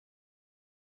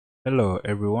Hello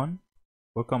everyone,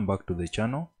 welcome back to the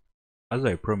channel. As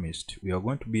I promised, we are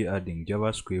going to be adding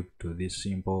JavaScript to this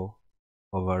simple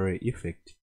overlay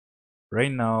effect.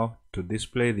 Right now, to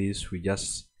display this, we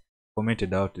just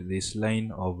commented out this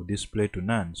line of display to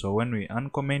none. So when we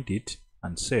uncomment it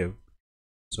and save,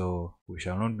 so we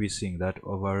shall not be seeing that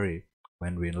overlay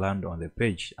when we land on the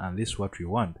page, and this is what we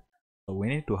want. So we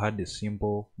need to add a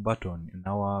simple button in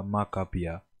our markup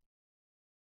here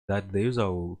that the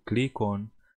user will click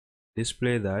on,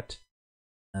 display that,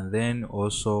 and then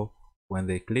also when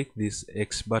they click this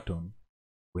X button,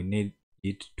 we need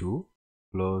it to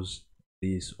close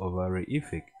this overlay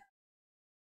effect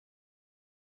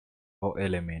or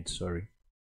element, sorry.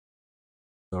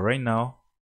 So right now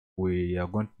we are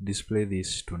going to display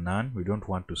this to none. We don't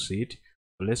want to see it.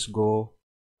 So let's go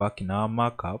back in our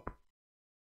markup,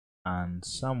 and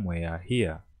somewhere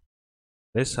here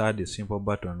let's add a simple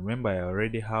button. Remember, I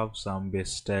already have some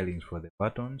base stylings for the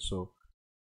button, so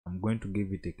I'm going to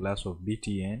give it a class of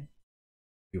btn.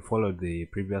 You followed the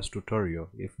previous tutorial.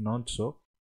 If not so,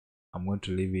 I'm going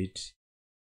to leave it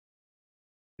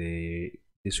the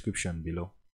description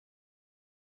below.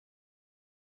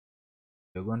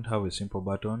 You're going to have a simple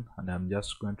button, and I'm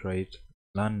just going to write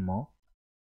learn more,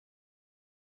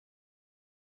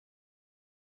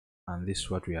 and this is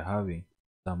what we are having.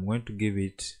 So I'm going to give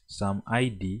it some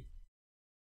ID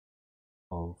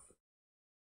of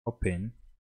open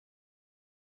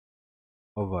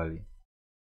overlay.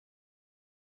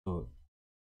 So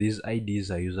these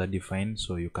IDs are user defined,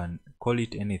 so you can call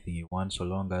it anything you want so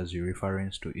long as you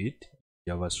reference to it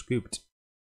JavaScript.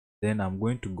 Then I'm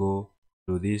going to go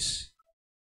to this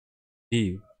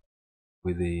div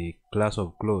with the class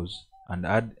of close and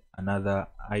add another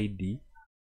ID,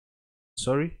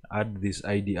 add this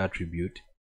ID attribute,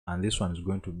 and this one is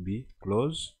going to be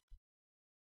close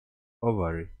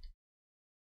overlay.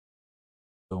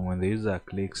 So when the user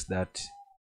clicks that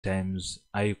times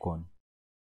icon,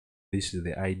 this is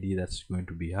the ID that's going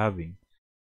to be having.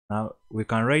 Now we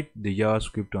can write the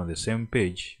JavaScript on the same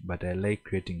page, but I like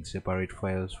creating separate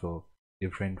files for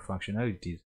different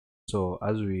functionalities. So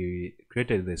as we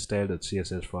created the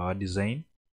style.css for our design,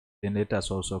 then let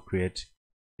us also create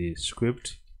the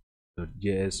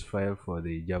script.js file for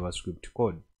the JavaScript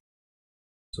code.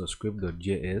 So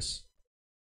script.js,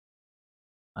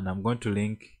 and I'm going to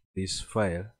link this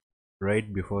file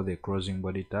right before the crossing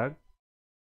body tag.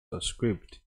 So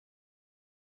script,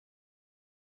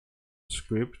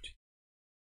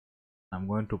 I'm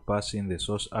going to pass in the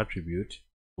source attribute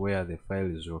where the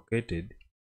file is located,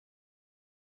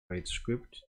 right,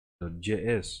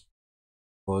 script.js,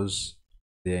 because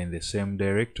they are in the same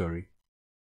directory,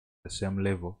 the same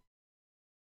level.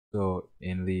 So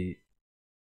in the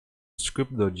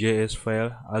script.js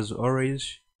file, as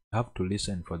always, you have to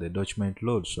listen for the document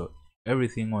load. So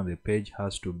everything on the page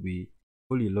has to be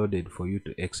fully loaded for you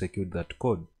to execute that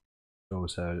code. So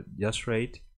I'll just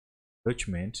write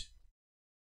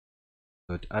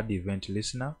document.add event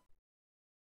listener,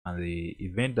 and the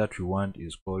event that we want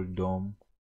is called DOM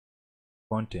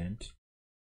content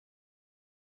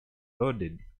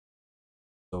loaded.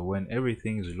 So when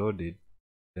everything is loaded,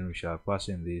 then we shall pass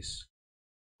in this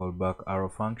callback arrow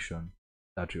function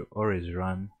that will always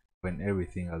run when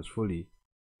everything is fully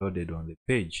loaded on the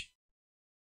page.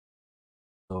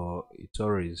 So it's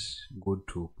always good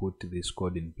to put this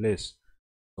code in place.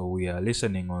 So we are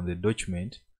listening on the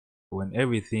document. When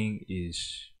everything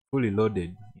is fully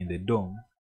loaded in the DOM,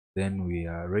 then we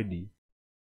are ready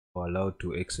or allowed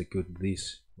to execute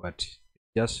this. But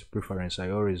just preference, I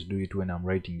always do it when I'm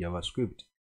writing JavaScript.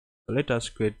 So let us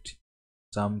create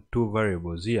some two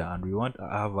variables here, and we want to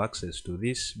have access to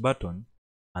this button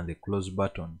and the close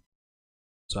button.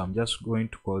 So I'm just going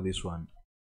to call this one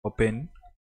open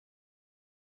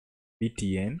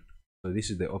btn. So this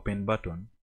is the open button.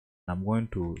 I'm going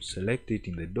to select it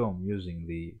in the DOM using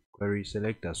the query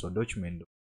selector. So document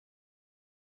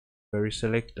query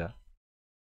selector.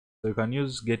 So you can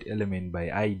use get element by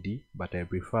ID, but I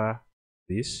prefer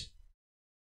this.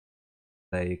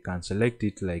 I can select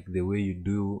it like the way you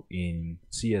do in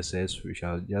CSS. We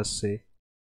shall just say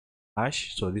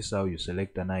hash. So this is how you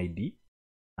select an ID,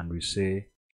 and we say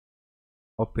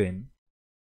open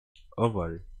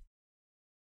overlay.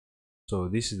 So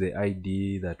this is the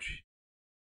ID that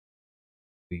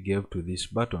we gave to this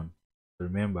button.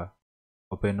 Remember,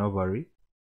 open overlay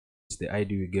is the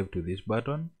ID we gave to this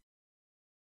button.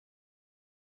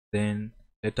 Then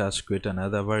let us create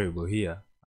another variable here.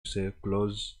 Say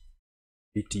close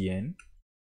btn.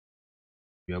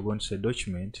 We are going to say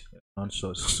document, not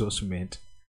source mate,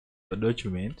 so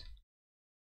document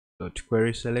dot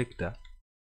query selector.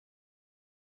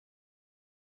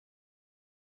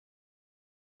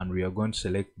 and we are going to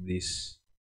select this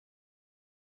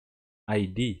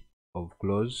ID of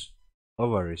close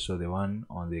overlay, so the one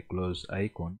on the close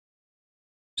icon,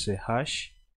 say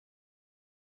hash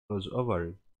close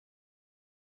overlay.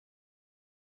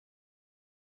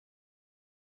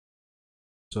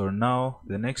 So now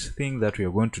the next thing that we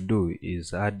are going to do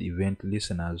is add event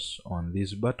listeners on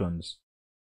these buttons.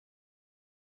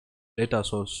 Let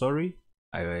us, oh sorry,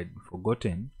 I had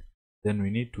forgotten, then we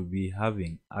need to be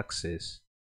having access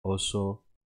also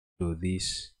to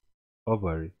this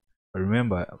overlay. But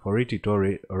remember, for it, it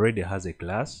already has a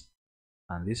class,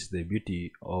 and this is the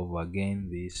beauty of, again,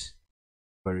 this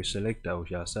query selector. We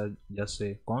shall just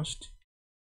say const.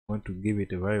 I'm going to give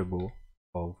it a variable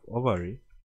of overlay.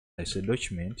 I say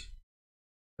document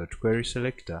dot query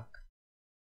selector,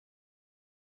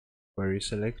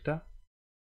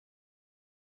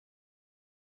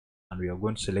 and we are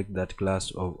going to select that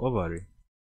class of overlay.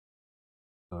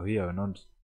 So here we're not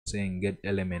saying get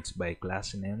elements by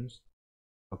class names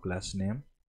or class name.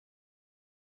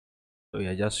 So we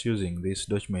are just using this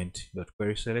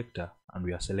document.query selector, and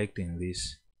we are selecting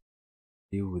this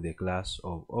div with the class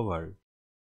of overlay.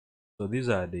 So these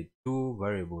are the two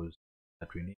variables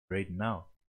that we need right now.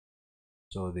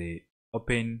 So the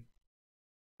open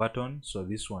button, so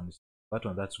this one is the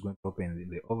button that's going to open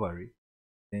the overlay.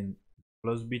 Then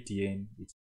close btn,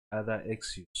 it's other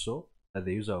X you saw that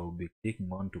the user will be clicking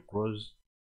on to close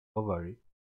overlay.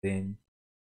 Then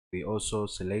we also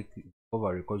select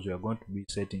overlay because we are going to be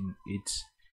setting its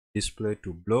display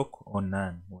to block or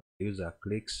none. When the user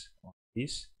clicks on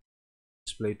this,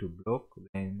 display to block,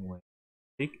 then when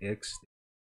you click X,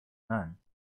 none.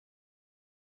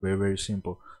 Very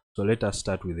simple. So let us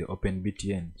start with the open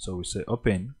btn. So we say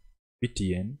open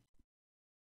btn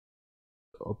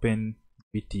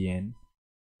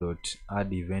dot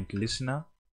add event listener,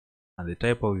 and the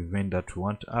type of event that we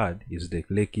want to add is the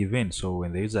click event. So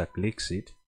when the user clicks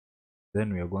it,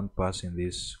 then we are going to pass in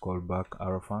this callback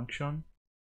arrow function.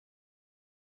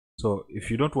 So if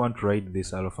you don't want to write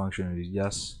this arrow function, you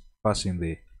just pass in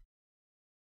the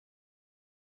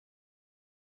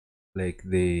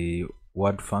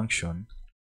word function.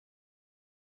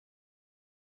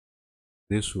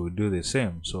 This will do the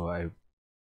same. So I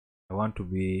want to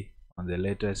be on the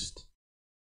latest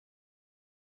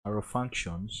arrow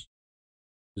functions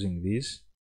using this.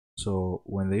 So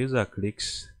when the user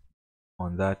clicks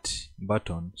on that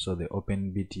button, so the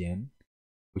open btn,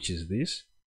 which is this,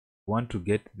 want to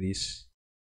get this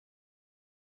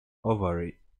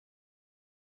overlay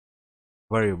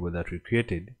variable that we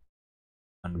created,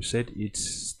 and we set its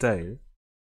style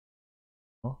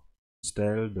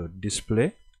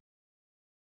style.display.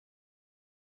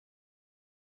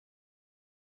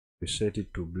 We set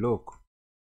it to block.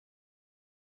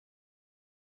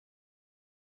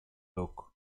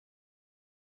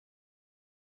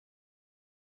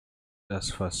 Let's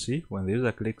first see when the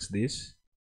user clicks this,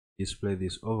 display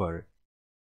this overlay,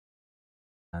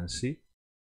 and see.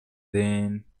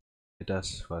 Then let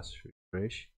us first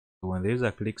refresh. So when the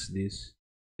user clicks this,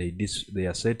 they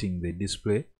are setting the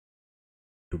display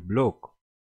to block,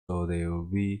 so they will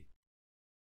be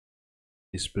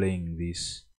displaying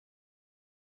this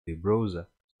the browser.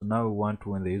 So now we want,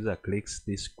 when the user clicks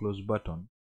this close button,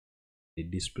 they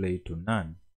display to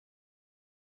none.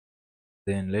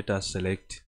 Then let us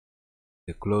select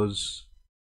the close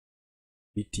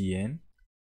btn,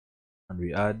 and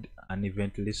we add an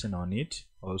event listen on it.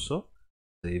 Also,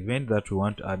 the event that we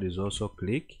want to add is also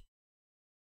click.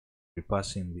 We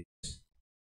pass in this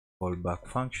callback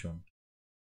function.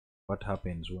 What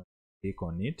happens when we click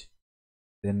on it?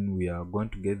 Then we are going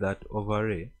to get that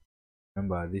overlay.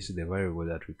 Remember, this is the variable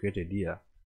that we created here,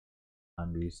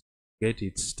 and we get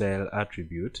its style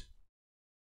attribute,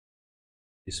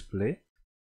 display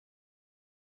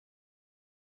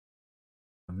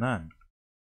none.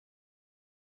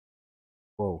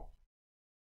 Oh,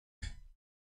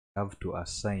 have to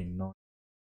assign none.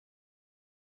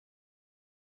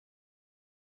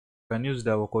 You can use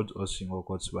double quotes or single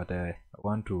quotes, but I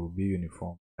want to be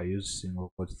uniform. I use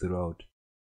single quotes throughout.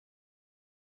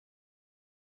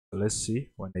 So let's see,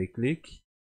 when I click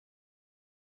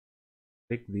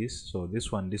this, so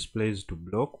this one displays to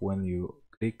block. When you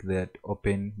click that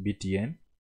open btn,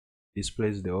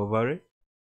 displays the overlay.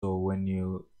 So when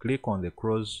you click on the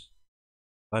cross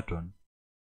button,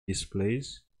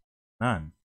 displays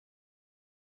none.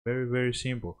 Very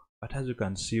simple. But as you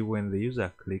can see, when the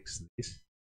user clicks this,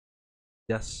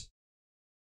 just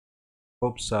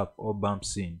pops up or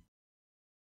bumps in.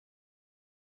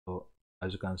 So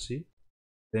as you can see,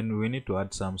 then we need to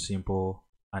add some simple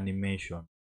animation,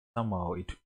 somehow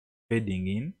it fading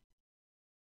in.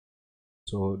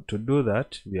 So to do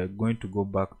that, we are going to go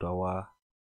back to our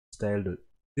style.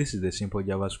 This is the simple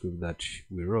JavaScript that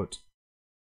we wrote.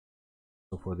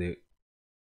 So for the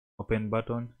open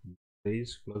button, it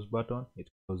says close button, it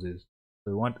closes.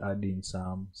 So we want to add in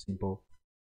some simple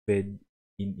fade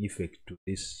in effect to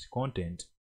this content.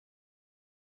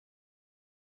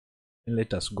 And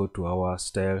let us go to our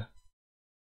style.css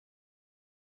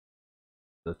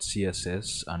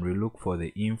and we look for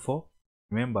the info.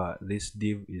 Remember, this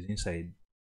div is inside,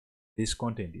 this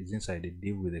content is inside a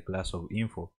div with a class of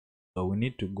info. So we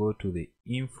need to go to the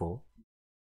info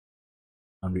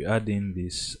and we add in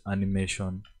this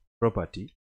animation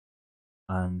property,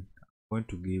 and I'm going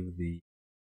to give the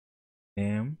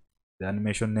name, the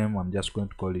animation name, I'm just going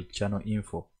to call it channel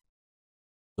info.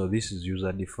 So this is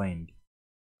user defined.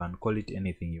 You can call it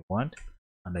anything you want,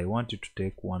 and I want it to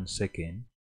take 1 second.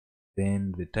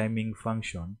 Then the timing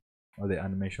function, or the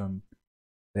animation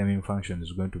timing function,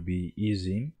 is going to be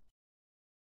easing,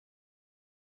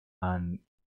 and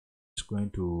it's going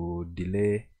to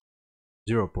delay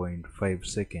 0.5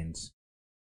 seconds.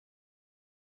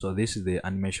 So this is the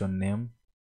animation name,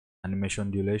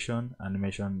 animation duration,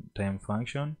 animation time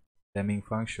function, timing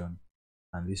function,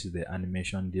 and this is the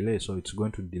animation delay. So it's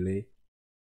going to delay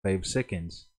 5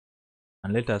 seconds.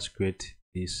 And let us create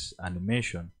this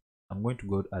animation. I'm going to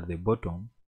go at the bottom.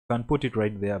 You can put it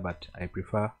right there, but I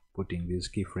prefer putting these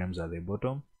keyframes at the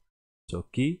bottom. So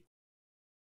key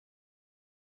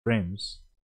frames.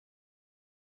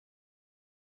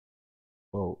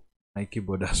 Oh, my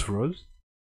keyboard has froze.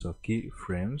 So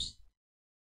keyframes.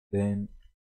 Then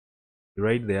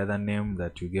write the other name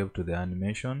that you gave to the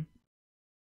animation.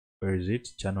 Where is it?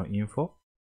 Channel info.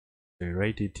 So you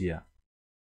write it here.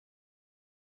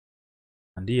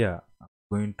 And here I'm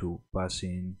going to pass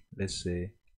in, let's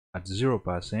say at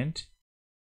 0%,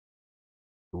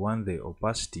 we want the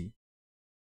opacity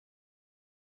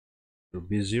to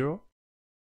be 0,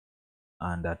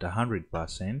 and at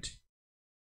 100%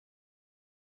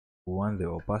 we want the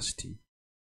opacity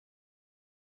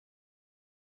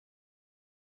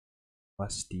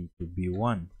to be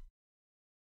 1.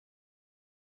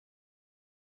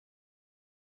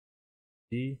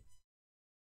 See,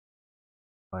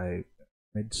 I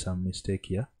made some mistake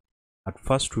here. At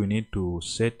first we need to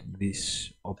set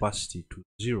this opacity to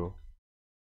 0,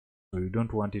 so you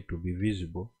don't want it to be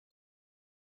visible.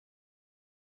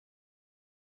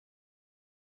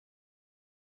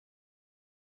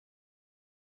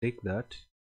 Take that,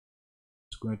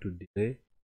 it's going to delay.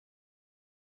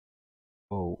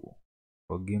 Oh,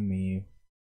 forgive me,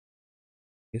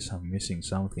 I guess I'm missing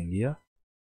something here.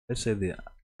 Let's say the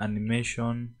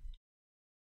animation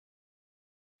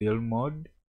fill mode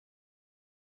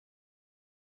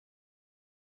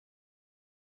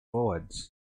forwards.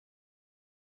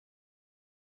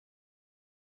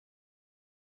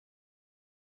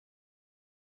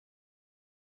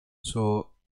 So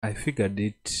I figured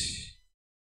it.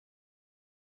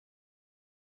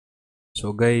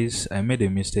 So guys, I made a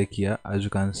mistake here. As you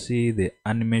can see, the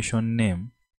animation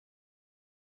name,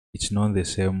 it's not the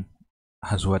same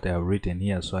as what I have written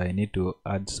here, so I need to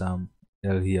add some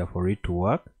L here for it to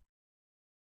work.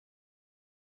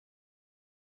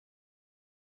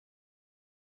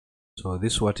 So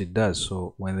this is what it does.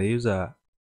 So when the user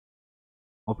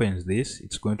opens this,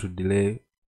 it's going to delay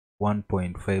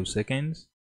 1.5 seconds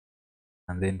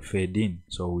and then fade in.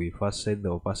 So we first set the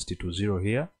opacity to 0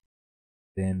 here,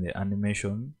 then the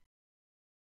animation,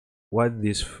 let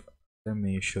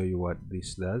me show you what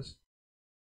this does.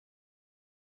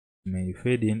 It may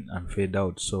fade in and fade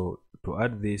out. So to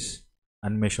add this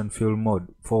animation fill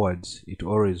mode forwards, it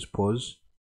always pause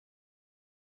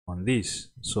on this.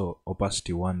 So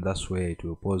opacity 1, that's where it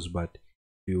will pause, but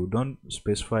if you don't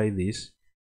specify this,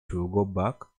 it will go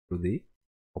back to the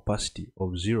opacity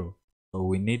of 0. So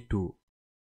we need to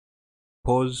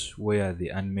pause where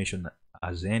the animation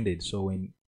has ended. So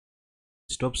when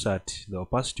it stops at the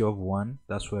opacity of 1,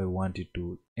 that's where I want it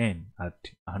to end,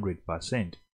 at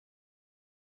 100%.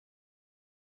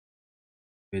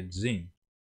 Fades in.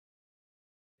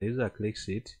 The user clicks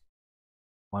it,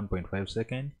 1.5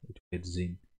 seconds, it fades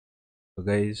in. So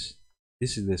guys,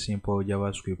 this is the simple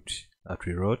JavaScript that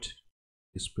we wrote.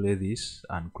 Display this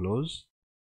and close,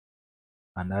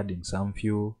 and adding some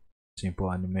few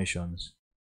simple animations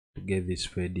to get this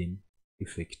fading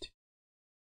effect.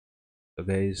 So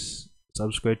guys,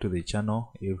 subscribe to the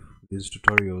channel if these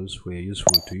tutorials were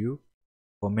useful to you.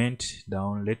 Comment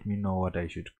down, let me know what I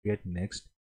should create next.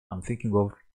 I'm thinking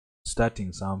of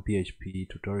starting some PHP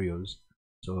tutorials,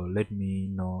 so let me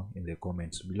know in the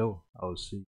comments below. I'll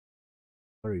see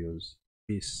tutorials.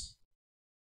 Peace.